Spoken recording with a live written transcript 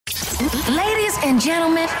Ladies and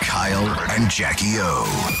gentlemen, Kyle and Jackie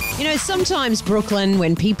O. You know, sometimes, Brooklyn,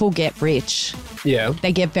 when people get rich, Yeah.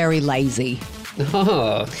 they get very lazy.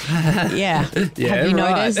 Oh. Yeah. Yeah, Have you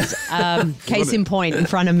right. noticed? Case in point in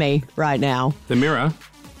front of me right now. The mirror?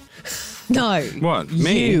 No. What?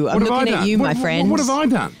 Me? You. I'm What have I looking at done? you, my friend. What have I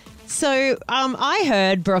done? So I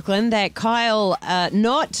heard, Brooklyn, that Kyle,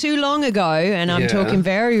 not too long ago, and I'm Yeah. talking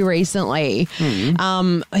very recently,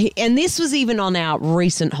 and this was even on our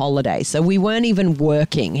recent holiday, so we weren't even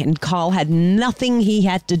working, and Kyle had nothing he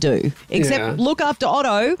had to do except Yeah. look after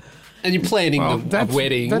Otto. And you're planning Well, a that's-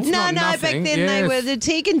 wedding. that's- No, not back nothing, then they yes. were, the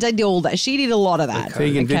Tegan did all that. She did a lot of that.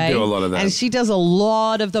 Tegan did do a lot of that. And she does a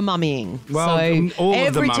lot of the mummying. Well, so all of the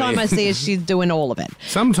every time I mummying. see her, she's doing all of it.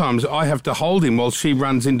 Sometimes I have to hold him while she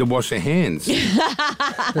runs in to wash her hands.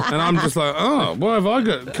 And I'm just like, oh, what have I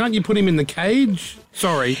got? Can't you put him in the cage?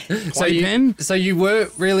 Sorry. Playpen? So you weren't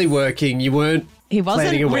really working. You weren't He wasn't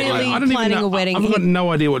planning a wedding. really I don't even planning know. a wedding. I've got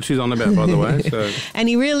no idea what she's on about, by the way. So And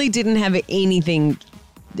he really didn't have anything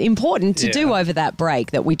important to do Yeah. over that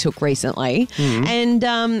break that we took recently. And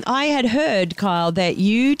I had heard, Kyle, that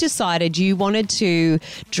you decided you wanted to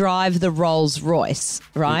drive the Rolls Royce,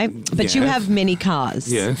 right? But you Yes. have many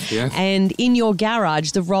cars. Yes, yes. And in your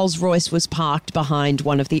garage, the Rolls Royce was parked behind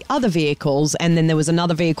one of the other vehicles, and then there was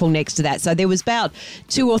another vehicle next to that. So there was about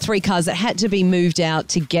 2 or 3 cars that had to be moved out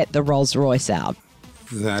to get the Rolls Royce out.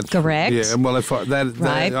 that's Correct? Yeah. Well, if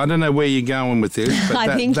Right. I don't know where you're going with this, but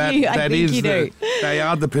I think you do. They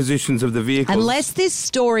are the positions of the vehicles. Unless this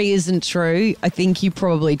story isn't true, I think you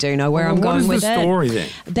probably do know where I'm What going is with the it. story then?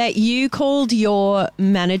 That you called your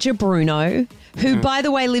manager, Bruno, who, by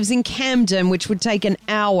the way, lives in Camden, which would take an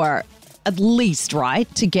hour at least,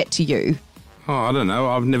 right, to get to you. Oh, I don't know.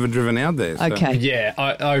 I've never driven out there. So. Okay. Yeah,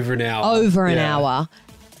 over an hour. Over an Yeah. hour.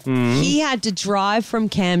 He had to drive from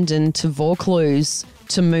Camden to Vaucluse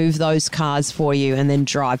to move those cars for you and then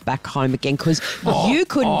drive back home again because you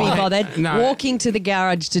couldn't be bothered no. walking to the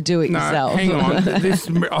garage to do it No, yourself. hang on.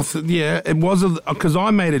 It was because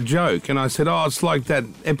I made a joke and I said, "Oh, it's like that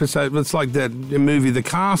episode. It's like that movie, The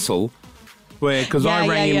Castle, where because I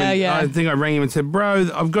rang him. I think I rang him and said, "Bro,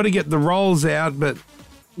 I've got to get the rolls out, but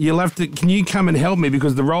you'll have to. Can you come and help me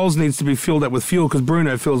because the rolls needs to be filled up with fuel because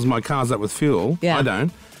Bruno fills my cars up with fuel. Yeah. I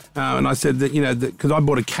don't." And I said that because I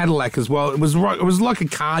bought a Cadillac as well. It was like a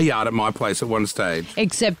car yard at my place at one stage.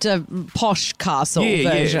 Except a posh castle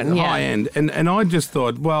version. Yeah, high end. And I just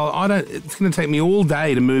thought, well, it's going to take me all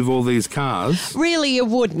day to move all these cars. Really, it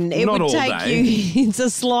wouldn't. It Not would all take day. you. It's a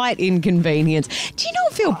slight inconvenience. Do you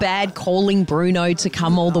not feel bad calling Bruno to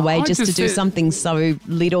come all the way I just to just do said- something so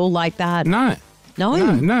little like that? No. No?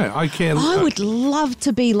 No, I care. I would love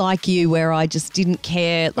to be like you, where I just didn't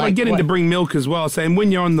care. I Like, get him what- to bring milk as well, saying,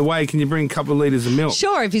 when you're on the way, can you bring a couple of litres of milk?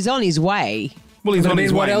 Sure, if he's on his way. Well, he's I on mean,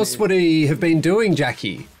 his what way. else would he have been doing,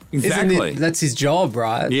 Jackie? Exactly. That's his job,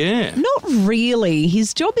 right? Yeah. Not really.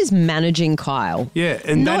 His job is managing Kyle. Yeah,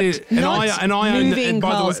 and Not- that is, and not I own. moving And by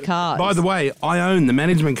the Kyle's way, cars. by the way, I own the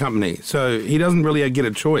management company, so he doesn't really get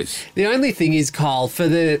a choice. The only thing is, Kyle, for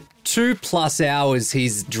the 2+ hours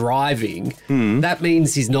he's driving, that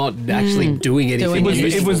means he's not actually doing anything. Doing It was the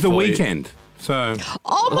useful for you. weekend, so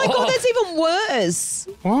Oh my God, that's even worse.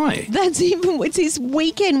 why? It's his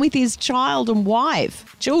weekend with his child and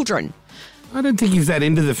wife, children. I don't think he's that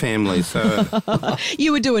into the family, so.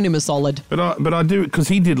 You were doing him a solid. But I do, because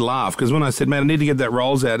he did laugh, because when I said, man, I need to get that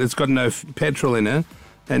rolls out, it's got no petrol in it,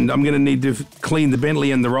 and I'm going to need to clean the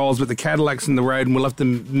Bentley and the rolls, but the Cadillac's in the road, and we'll have to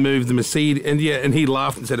move the Mercedes. And and he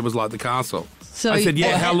laughed and said it was like the castle. So I said,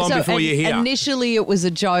 yeah, how long before you're here? Initially, it was a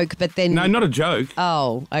joke, but then No, not a joke.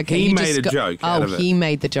 Oh, okay. He you made just a joke out of it. he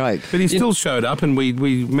made the joke. But he still showed up, and we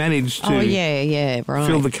managed to Oh yeah, right.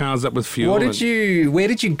 fill the cars up with fuel. Where and-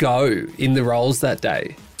 did you go in the rolls that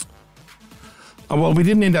day? Oh, well, we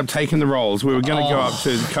didn't end up taking the rolls. We were going to go up to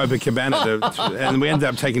Copacabana, and we ended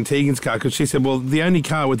up taking Tegan's car because she said, well, the only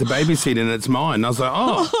car with the baby seat in it's mine. And I was like,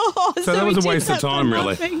 oh. so that we was a did waste of that for time, really.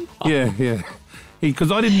 nothing. Yeah.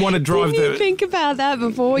 Because I didn't want to drive Didn't you think about that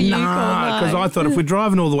before you called because I thought if we're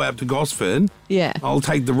driving all the way up to Gosford, Yeah. I'll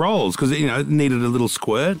take the rolls because, it needed a little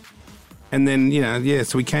squirt. And then,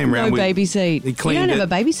 so we came No around. baby seat. He You cleaned don't have it. a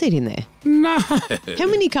baby seat in there. No. How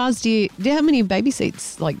many cars how many baby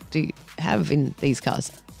seats do you have in these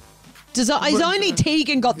cars? Is only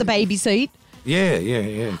Tegan got the baby seat? Yeah.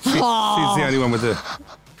 She's the only one with the...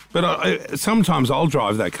 But sometimes I'll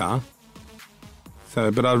drive that car.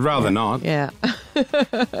 But I'd rather not. Yeah.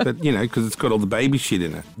 But, because it's got all the baby shit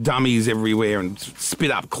in it. Dummies everywhere and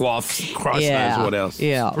spit up cloths. Christ knows what else.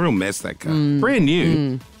 Yeah. It's a real mess, that car. Brand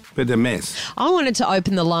new. but a mess. I wanted to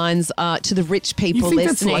open the lines to the rich people You think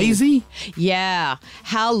listening. that's lazy? Yeah.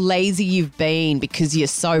 How lazy you've been because you're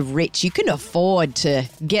so rich. You can afford to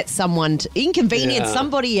get someone to inconvenience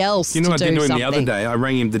somebody else You know to what I do did to him something. the other day? I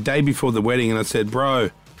rang him the day before the wedding and I said, bro,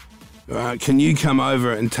 can you come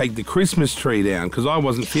over and take the Christmas tree down? Because I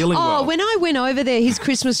wasn't feeling well. Oh, when I went over there, his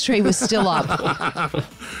Christmas tree was still up.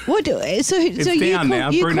 What? So It's down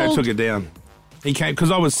now. Bruno took it down. He came because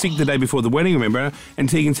I was sick the day before the wedding, remember? And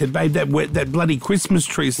Tegan said, babe, that bloody Christmas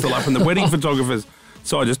tree's still up and the wedding photographers.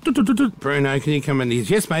 So I just, Bruno, can you come in? He said,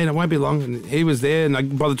 yes, mate, it won't be long. And he was there,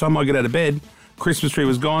 and by the time I got out of bed, Christmas tree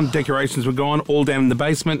was gone, decorations were gone, all down in the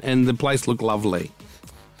basement, and the place looked lovely.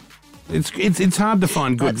 It's hard to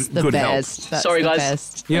find good That's the good best. help. That's Sorry, the guys.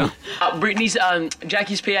 best. Yeah. Brittany's,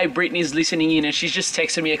 Jackie's PA, Brittany's listening in, and she's just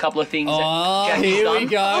texted me a couple of things. Oh, that Jackie's here done. we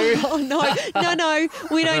go. Oh, no.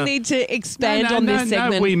 We don't need to expand on this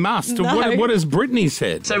segment. No, we must. No. What has Brittany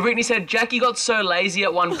said? So Brittany said, Jackie got so lazy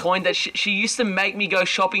at one point that she used to make me go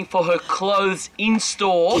shopping for her clothes in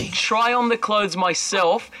store, try on the clothes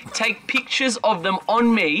myself, take pictures of them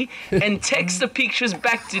on me, and text the pictures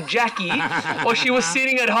back to Jackie while she was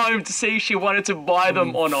sitting at home to see if she wanted to buy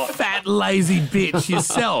them or not. Fat, lazy bitch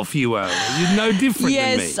yourself, you are. You're no different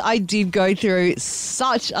Yes, than me. I did go through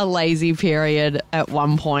such a lazy period at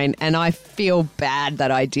one point, and I feel bad that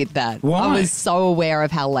I did that. Why? I was so aware of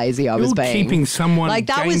how lazy I was You're being. keeping someone like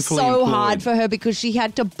that was so gainfully hard employed. for her because she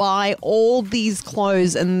had to buy all these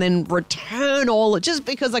clothes and then return all just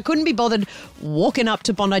because I couldn't be bothered walking up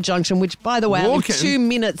to Bondi Junction, which, by the way, I live Walking? 2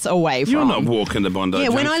 minutes away from. You're not walking to Bondi Yeah,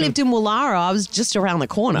 Junction. when I lived in Woollahra, I was just around the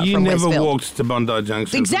corner You from never Westfield. walked to Bondi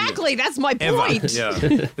Junction. Exactly, that's my Ever. point.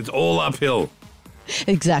 Yeah. It's all uphill.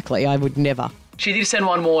 Exactly, I would never. She did send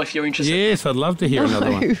one more if you're interested. Yes, I'd love to hear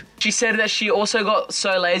another one. She said that she also got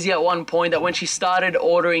so lazy at one point that when she started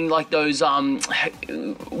ordering like those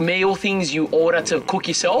meal things you order to cook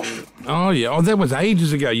yourself, Oh, yeah. Oh, that was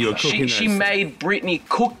ages ago you were cooking she those. made Brittany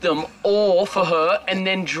cook them all for her and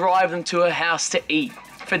then drive them to her house to eat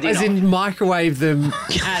for dinner. As in microwave them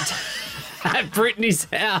at Brittany's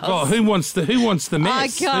house. Oh, who wants the mess? I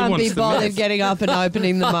Who can't wants be the bothered mess? getting up and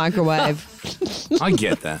opening the microwave. I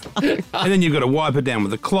get that. And then you've got to wipe it down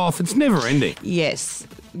with a cloth. It's never ending. Yes,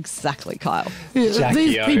 exactly, Kyle. Jackie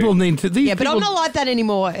These O. people need to. These Yeah, but people, I'm not like that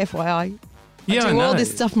anymore, FYI. Yeah, I I do all know.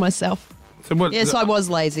 this stuff myself. So what, Yes, I was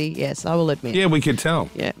lazy. Yes, I will admit. Yeah, we could tell.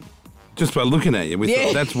 Yeah. Just by looking at you. We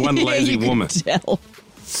thought, that's one Yeah, lazy you can woman. tell.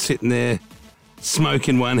 Sitting there, smoke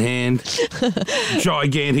in one hand,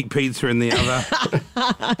 gigantic pizza in the other.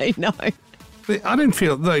 I know. I don't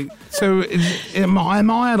feel like so. Am I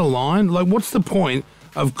out of line? Like, what's the point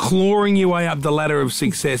of clawing your way up the ladder of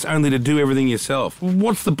success only to do everything yourself?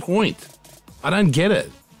 What's the point? I don't get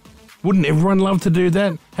it. Wouldn't everyone love to do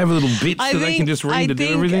that? Have a little bitch that they can just ring to do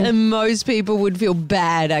everything? I think most people would feel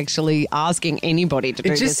bad actually asking anybody to do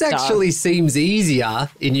It this just stuff. actually seems easier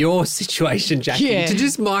in your situation, Jackie, Yeah. to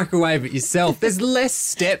just microwave it yourself. There's less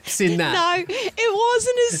steps in that. No, it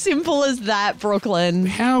wasn't as simple as that, Brooklyn.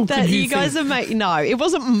 How that could you guys think- are making? No, it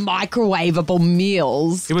wasn't microwavable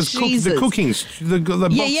meals. It was Jesus. the cooking. The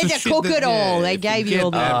box Yeah, you had of to shit cook that- it all. yeah, They gave you forget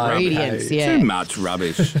all the that rubbish. ingredients. Yeah. Too much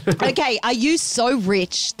rubbish. Okay, are you so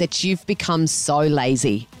rich that you've become so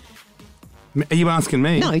lazy? Are you asking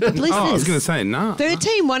me? No, the listeners. Oh, I was going to say no.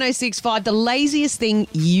 131065, the laziest thing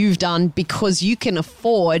you've done because you can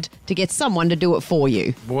afford to get someone to do it for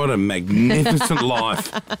you. What a magnificent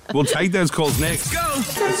life. We'll take those calls next. Go.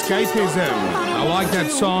 Escapism. I like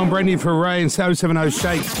that song. Brandy Foray and 070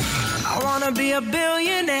 Shake. I wanna be a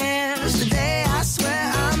billionaire. Today I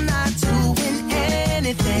swear I'm not doing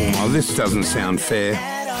anything Oh, this doesn't sound fair.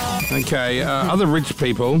 at all. Okay, other rich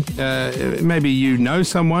people, maybe you know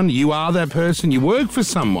someone, you are that person, you work for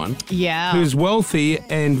someone Yeah. who's wealthy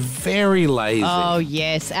and very lazy. Oh,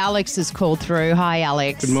 yes. Alex has called through. Hi,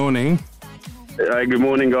 Alex. Good morning. Hey, good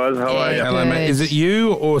morning, guys. How are you? Hello, mate. Good. Is it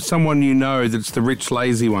you or someone you know that's the rich,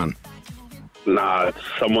 lazy one? Nah, it's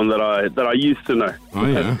someone that I used to know. Oh,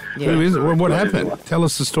 yeah. Yeah. Who is it? What happened? Tell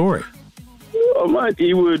us the story. Oh, mate,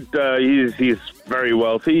 he would. He's very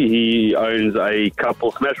wealthy. He owns a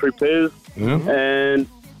couple smash repairs, Yeah. and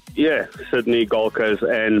yeah, Sydney, Gold Coast,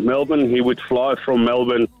 and Melbourne. He would fly from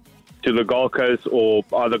Melbourne to the Gold Coast, or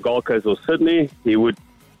either Gold Coast or Sydney. He would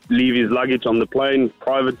leave his luggage on the plane,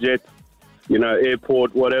 private jet,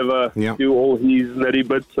 airport, whatever. Yeah. Do all his nitty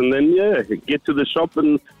bits, and then get to the shop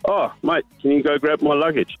and mate, can you go grab my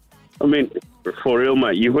luggage? I mean, for real,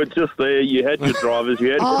 mate, you were just there. You had your drivers.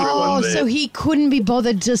 You had Oh, everyone there. so he couldn't be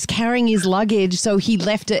bothered just carrying his luggage, so he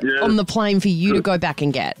left it Yeah. on the plane for you to go back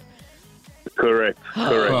and get. Correct.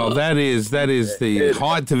 Well, that is the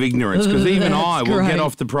height of ignorance, because even I will great. get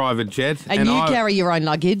off the private jet. And you carry your own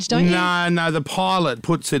luggage, don't you? No, the pilot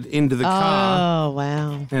puts it into the car. Oh,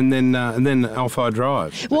 wow. And then off I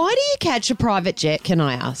drive. Why do you catch a private jet, can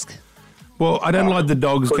I ask? Well, I don't like the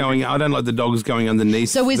dogs going. I don't like the dogs going underneath.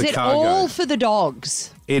 So is the it cargo. all for the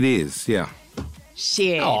dogs? It is, yeah.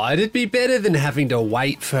 Shit. Oh, it'd be better than having to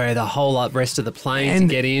wait for the whole rest of the plane to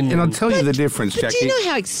get in. And I'll tell you the difference, But Jackie. do you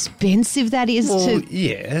know how expensive that is Well, to...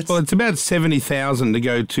 yeah. Well, it's about 70,000 to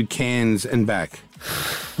go to Cairns and back.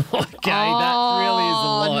 Okay, that really is a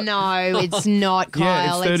lot. Oh, no, it's not, Kyle.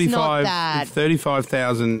 Yeah, it's 35. It's not that. It's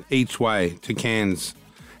 35,000 each way to Cairns,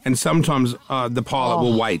 and sometimes the pilot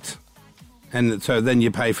will wait, and so then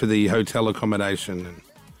you pay for the hotel accommodation. And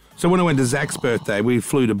so when I went to Zach's birthday, we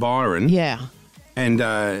flew to Byron. Yeah. And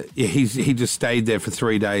he just stayed there for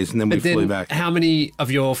 3 days, and then we flew back. How many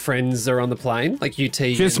of your friends are on the plane? Like you,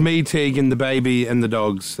 Tegan? Just me, Tegan, the baby, and the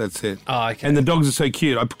dogs. That's it. Oh, okay. And the dogs are so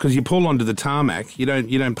cute because you pull onto the tarmac. You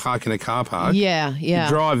don't park in a car park. Yeah. You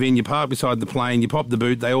drive in, you park beside the plane, you pop the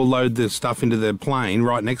boot. They all load the stuff into the plane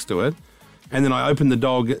right next to it, and then I open the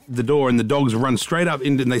door, and the dogs run straight up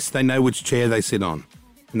into. And they know which chair they sit on,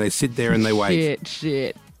 and they sit there and they wait.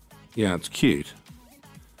 Shit. Yeah, it's cute.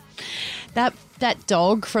 That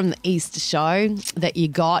dog from the Easter show that you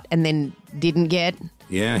got and then didn't get.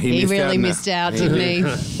 Yeah, He really missed out, didn't he?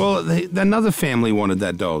 Well, another family wanted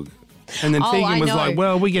that dog. And then Tegan was like,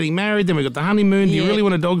 well, we're getting married, then we got the honeymoon. Do you really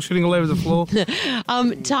want a dog shitting all over the floor?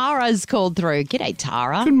 Tara's called through. G'day,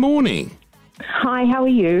 Tara. Good morning. Hi, how are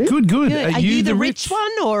you? Good. Are you the rich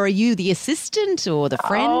one, or are you the assistant or the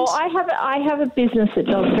friend? Oh, I have a business that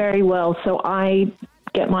does very well, so I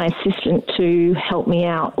get my assistant to help me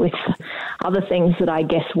out with other things that I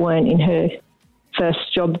guess weren't in her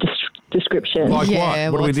first job description. Like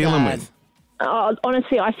what? What are we dealing with?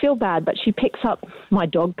 Honestly, I feel bad, but she picks up my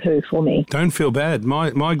dog poo for me. Don't feel bad.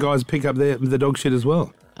 My guys pick up the dog shit as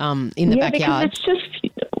well. In the backyard. Because it's just...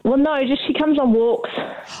 Well, no, just she comes on walks,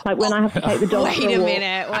 like when I have to take the dog for a walk. Wait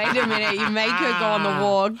a minute. You make her go on the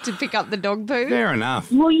walk to pick up the dog poo? Fair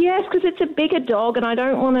enough. Well, yes, because it's a bigger dog and I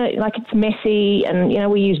don't want to, like, it's messy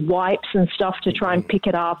and, we use wipes and stuff to try and pick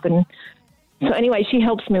it up. And so anyway, she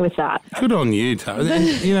helps me with that. Good on you, Tara. And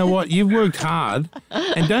you know what? You've worked hard.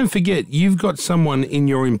 And don't forget, you've got someone in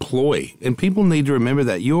your employ. And people need to remember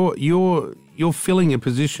that. You're filling a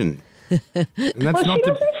position. And that's she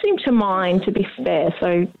doesn't seem to mind, to be fair,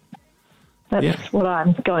 so that's what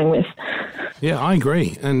I'm going with. Yeah, I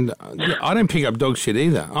agree. And I don't pick up dog shit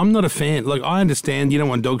either. I'm not a fan. Like, I understand you don't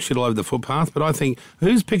want dog shit all over the footpath, but I think,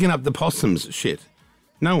 who's picking up the possums shit?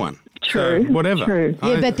 No one. True. So, whatever. True.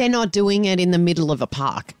 Yeah, but they're not doing it in the middle of a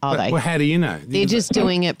park, are they? Well, how do you know? They're just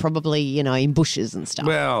doing it probably, in bushes and stuff.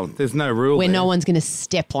 Well, there's no rule where there. no one's going to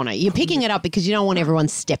step on it. You're picking it up because you don't want everyone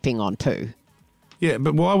stepping on poo. Yeah,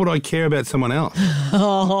 but why would I care about someone else?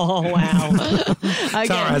 Oh, wow. Okay.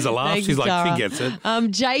 Tara has a laugh. Thanks, She's like, Tara. she gets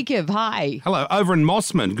it. Jacob, hi. Hello, over in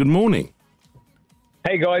Mossman. Good morning.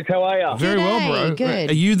 Hey guys, how are you? Very well, bro.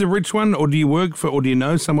 Good. Are you the rich one, or do you work for, or do you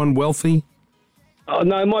know someone wealthy? Oh,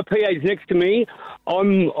 no, my PA's next to me. I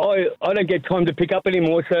don't get time to pick up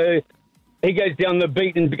anymore, so he goes down the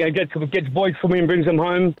beat and gets boys for me and brings them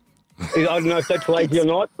home. I don't know if that's lazy or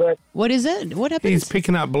not, but what is it? What happens? He's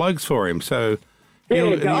picking up blokes for him, so the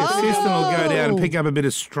assistant will go down and pick up a bit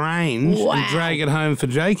of strange and drag it home for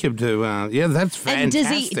Jacob to. That's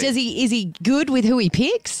fantastic. And is he good with who he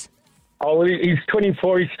picks? Oh, he's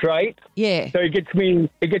 24. He's straight. Yeah. So he gets me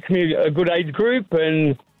a good age group,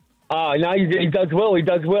 and no, he does well. He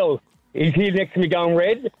does well. He's here next to me going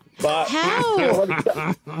red. But how?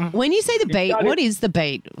 When you say the beat, what is the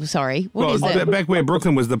beat? Sorry, what is it? Back where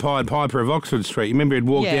Brooklyn was the Pied Piper of Oxford Street. You remember he'd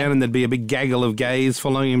walk down and there'd be a big gaggle of gays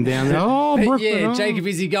following him down there. Oh, Brooklyn. Yeah, Jacob,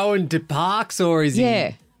 is he going to parks or is he?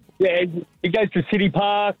 Yeah. Yeah, he goes to City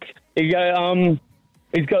Park. He's got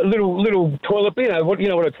a little toilet. You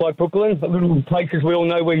know what it's like, Brooklyn. Little places we all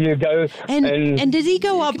know where you go. And does he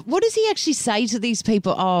go up? What does he actually say to these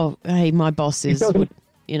people? Oh, hey, my boss is,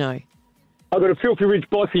 I've got a filthy rich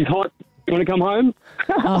boss. He's hot. You want to come home?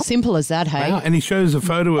 Oh, simple as that, hey. Wow. And he shows a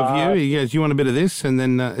photo of you. He goes, "You want a bit of this?" And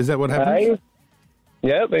then is that what happens?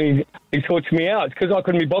 Yeah, and he sorts me out. It's because I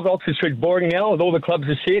couldn't be bothered. Oxford Street's boring now with all the clubs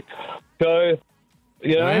are shit. So,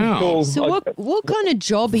 Wow. So what kind of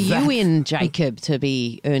job are you in, Jacob, to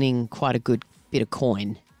be earning quite a good bit of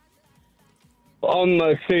coin? I'm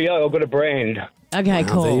a CEO. I've got a brand. Okay,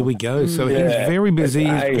 cool. There we go. So he's very busy.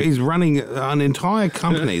 He's running an entire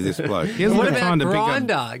company, this bloke. He hasn't What got about time to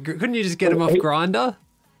Grindr? Couldn't you just get him off Grindr?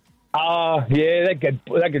 Yeah,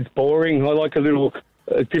 that gets boring. I like a little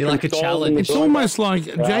You're like a challenge. It's almost like,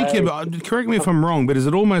 Jacob, correct me if I'm wrong, but is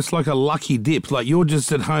it almost like a lucky dip? Like you're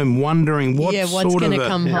just at home wondering what's going to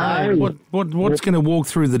come home? What's going to walk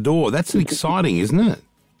through the door? That's exciting, isn't it?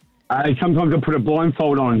 Sometimes I put a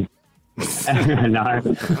blindfold on. No.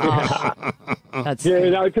 That's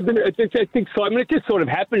it's a bit. It's excitement. It just sort of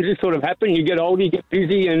happens. You get older, you get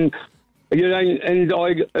busy, and and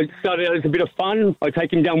I started out as a bit of fun. I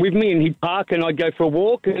take him down with me, and he'd park, and I'd go for a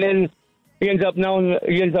walk, and then he ends up knowing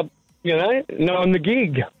the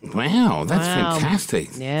gig. Wow, that's fantastic.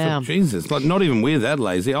 Yeah. So, Jesus, like not even we're that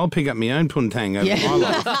lazy. I'll pick up my own puntang over my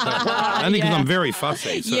life. Only because I'm very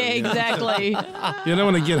fussy. So, exactly. You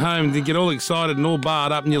don't want to get home and get all excited and all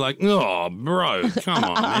barred up and you're like, oh, bro, come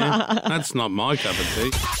on, man. That's not my cup of tea.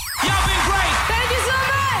 Y'all been great. Thank you so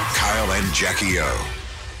much. Kyle and Jackie O.